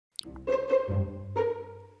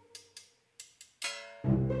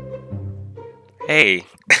Hey.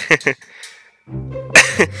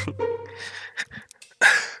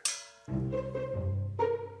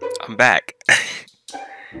 I'm back.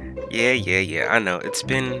 Yeah. I know. It's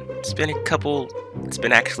been a couple. It's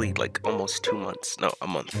been actually like almost 2 months. No, a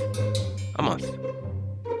month. A month.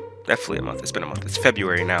 Definitely a month. It's been a month. It's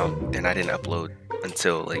February now, and I didn't upload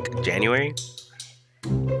until like January.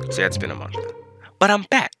 So yeah, it's been a month. But I'm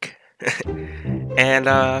back. And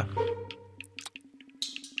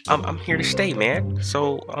I'm here to stay, man.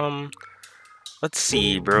 So let's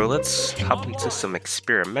see, bro. Let's hop into some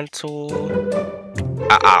experimental.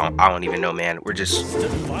 I don't even know, man. We're just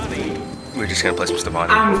gonna play some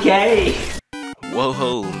Stefani. I'm gay. Whoa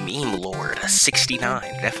ho, meme lord 69.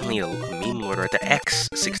 Definitely a meme lord right there. X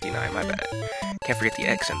 69, my bad. Can't forget the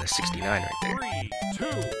X and the 69 right there.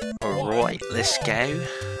 3, 2, alright, let's go.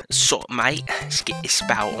 So mate, let's get this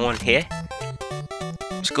bout on here.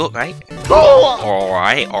 It's good, mate.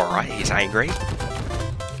 Alright, he's angry.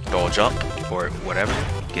 Dodge up, or whatever.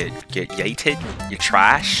 Get yeeted, you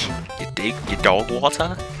trash, you dog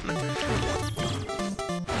water.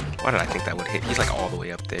 Why did I think that would hit? He's like all the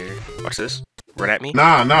way up there. Watch this. Run at me?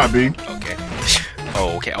 Nah, B. Okay.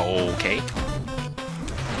 Okay.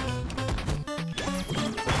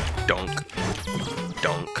 Dunk.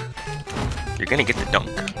 You're gonna get the dunk.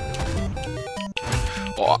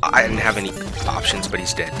 Oh, I didn't have any options, but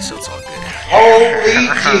he's dead, so it's all good. Holy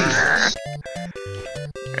Jesus!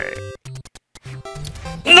 Alright.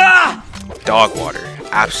 Ah! Dog water.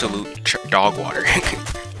 Absolute dog water.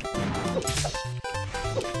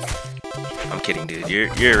 I'm kidding, dude.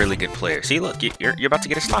 You're a really good player. See, look, you're about to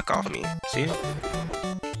get a stock off me. See?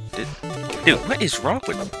 Dude, what is wrong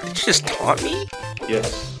with? Did you just taunt me?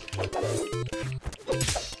 Yes.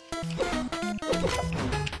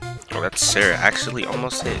 Oh, that's Sarah. Actually,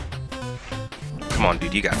 almost hit. Come on,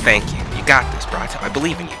 dude. Thank you. You got this, bro. I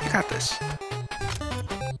believe in you. You got this.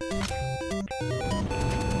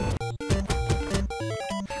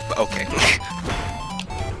 Okay.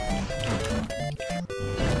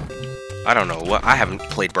 I don't know what. I haven't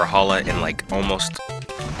played Brawlhalla in like almost.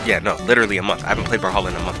 Yeah, no, literally a month. I haven't played Brawlhalla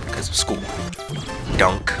in a month because of school.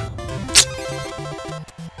 Dunk.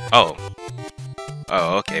 Oh.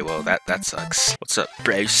 Oh, okay. Well, that sucks. What's up,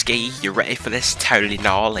 broski? You ready for this? Totally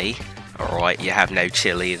gnarly. All right, you have no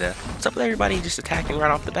chill either. What's up with everybody just attacking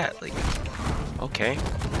right off the bat? Like, okay.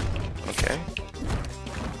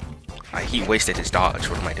 He wasted his dodge.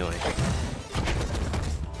 What am I doing?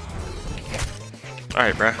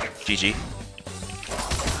 Alright, bro. GG.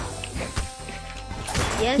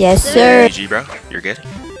 Yes, sir. GG, bro. You're good?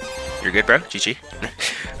 You're good, bro? GG.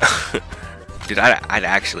 Dude, I'd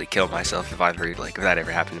actually kill myself if if that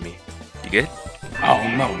ever happened to me. You good? Oh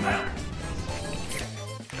no, man.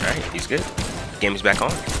 Alright, he's good. Game is back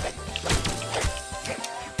on.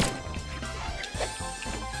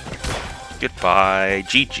 Goodbye.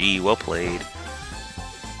 GG. Well played.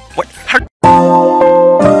 What? How?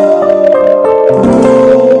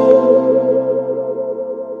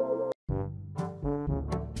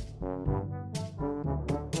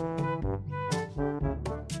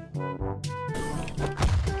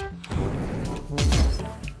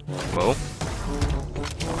 Whoa.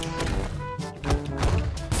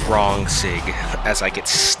 Wrong sig as I get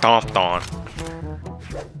stomped on.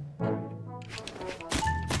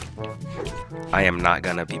 I am not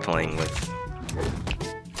gonna be playing with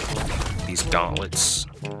these gauntlets.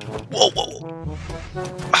 Whoa.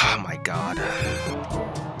 Oh my god.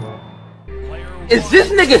 Is this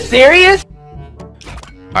nigga serious?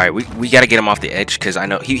 Alright, we gotta get him off the edge, because I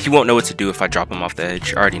know he won't know what to do if I drop him off the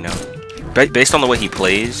edge. I already know. Based on the way he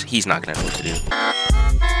plays, he's not gonna know what to do.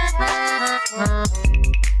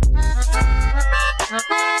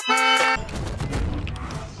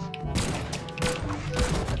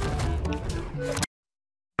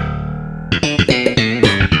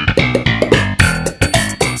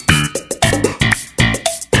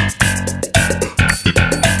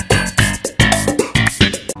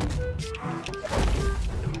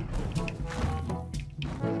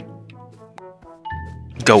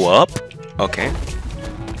 Go up? Okay.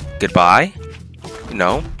 Goodbye.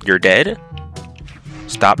 No, you're dead.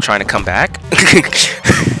 Stop trying to come back.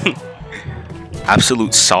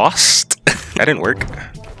 Absolute sauce. That didn't work.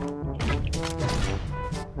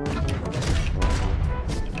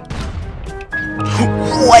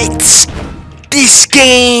 What? This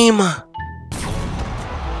game?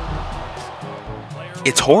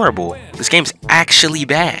 It's horrible. This game's actually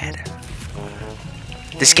bad.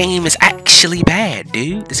 This game is actually bad,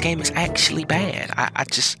 dude. This game is actually bad. I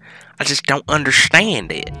just don't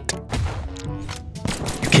understand it.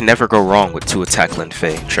 You can never go wrong with 2 attack Lin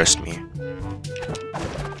Fei, trust me.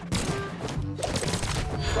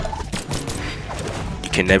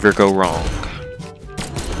 can never go wrong.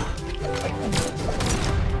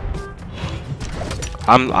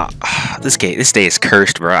 This day is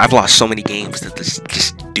cursed, bro. I've lost so many games to this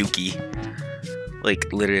just dookie.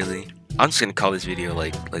 Like literally, I'm just gonna call this video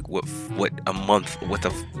like what a month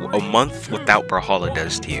without Brawlhalla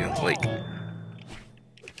does to you. Like,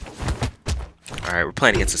 all right, we're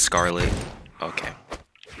playing against the Scarlet. Okay.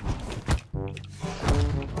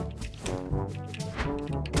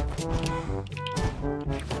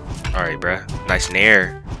 All right, bruh. Nice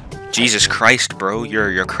nair. Jesus Christ, bro.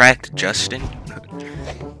 You're cracked, Justin.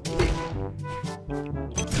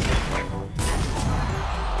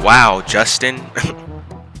 Wow, Justin.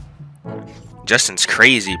 Justin's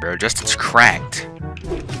crazy, bro. Justin's cracked.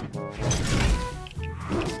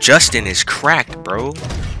 Justin is cracked, bro.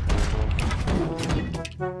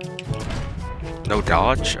 No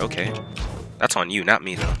dodge? Okay. That's on you, not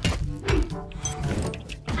me, though.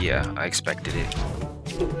 Yeah, I expected it.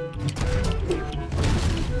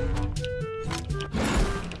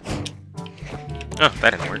 Oh,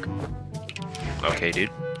 that didn't work. Okay, dude.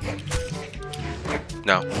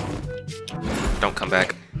 No. Don't come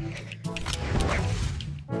back.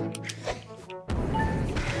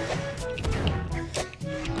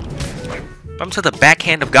 I'm to the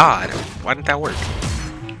backhand of God. Why didn't that work?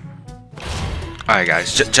 Alright,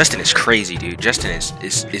 guys. Justin is crazy, dude. Justin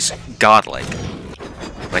is godlike.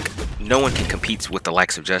 Like, no one can compete with the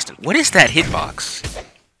likes of Justin. What is that hitbox?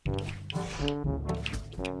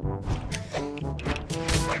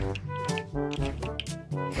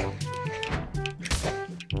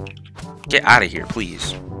 Get out of here,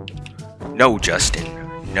 please. No, Justin.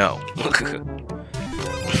 No.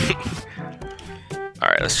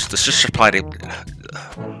 Alright, let's just apply to...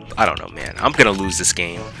 I don't know, man. I'm gonna lose this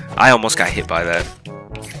game. I almost got hit by that.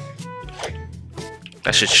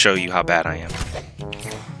 That should show you how bad I am.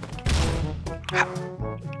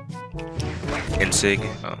 Insig.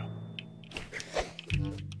 Oh.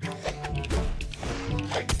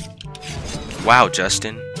 Wow,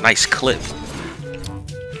 Justin. Nice clip.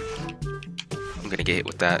 I'm gonna get hit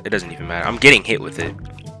with that. It doesn't even matter. I'm getting hit with it.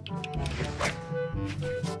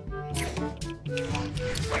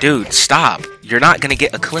 Dude, stop. You're not gonna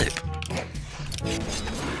get a clip.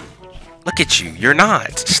 Look at you. You're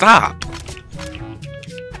not. Stop.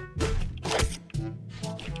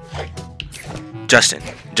 Justin.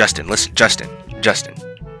 Justin, listen. Justin. Justin.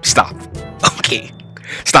 Stop. Okay.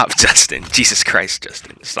 Stop, Justin. Jesus Christ,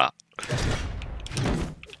 Justin. Stop.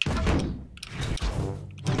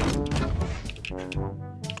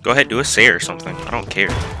 Go ahead, do a say or something. I don't care.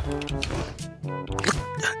 Look,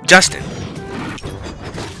 Justin.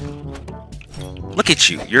 Look at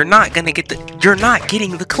you. You're not gonna get the... You're not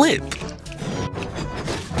getting the clip.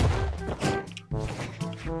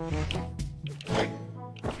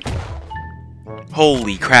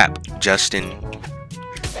 Holy crap, Justin.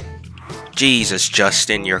 Jesus,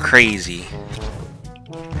 Justin, you're crazy.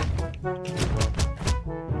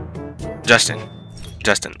 Justin.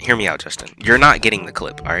 Justin, hear me out, Justin. You're not getting the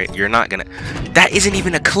clip, alright? You're not gonna... That isn't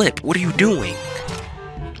even a clip. What are you doing?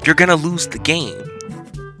 You're gonna lose the game.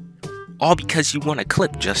 All because you want a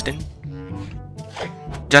clip, Justin.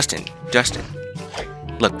 Justin.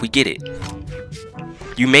 Look, we get it.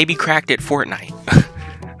 You may be cracked at Fortnite,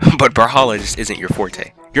 but Brawlhalla just isn't your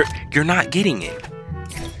forte. You're not getting it.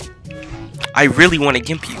 I really want to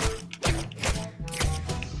gimp you.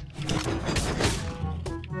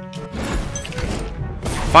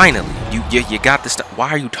 Finally, you got this stuff. Why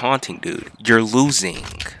are you taunting, dude? You're losing.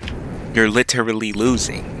 You're literally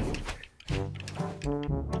losing.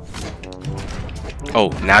 Oh,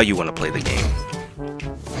 now you want to play the game.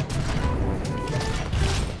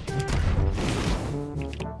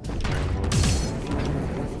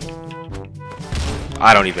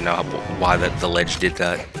 I don't even know why the ledge did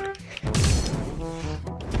that.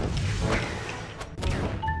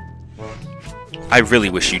 I really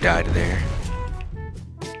wish you died there.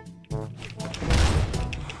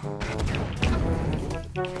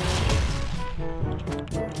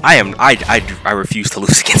 I refuse to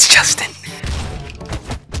lose against Justin.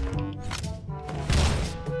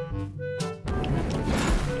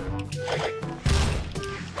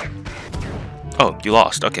 Oh, you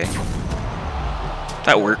lost. Okay.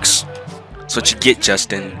 That works. That's what you get,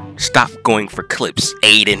 Justin. Stop going for clips,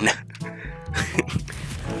 Aiden.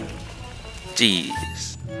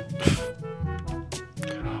 Jeez.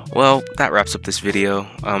 Well, that wraps up this video.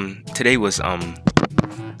 Today was,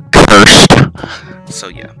 cursed. So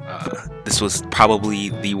yeah, this was probably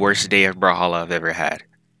the worst day of Brawlhalla I've ever had.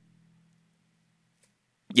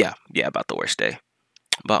 Yeah, about the worst day.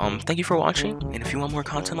 But thank you for watching, and if you want more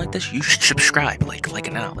content like this, you should subscribe. Like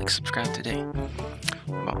it now, subscribe today.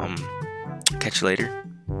 Catch you later.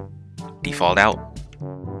 Default out.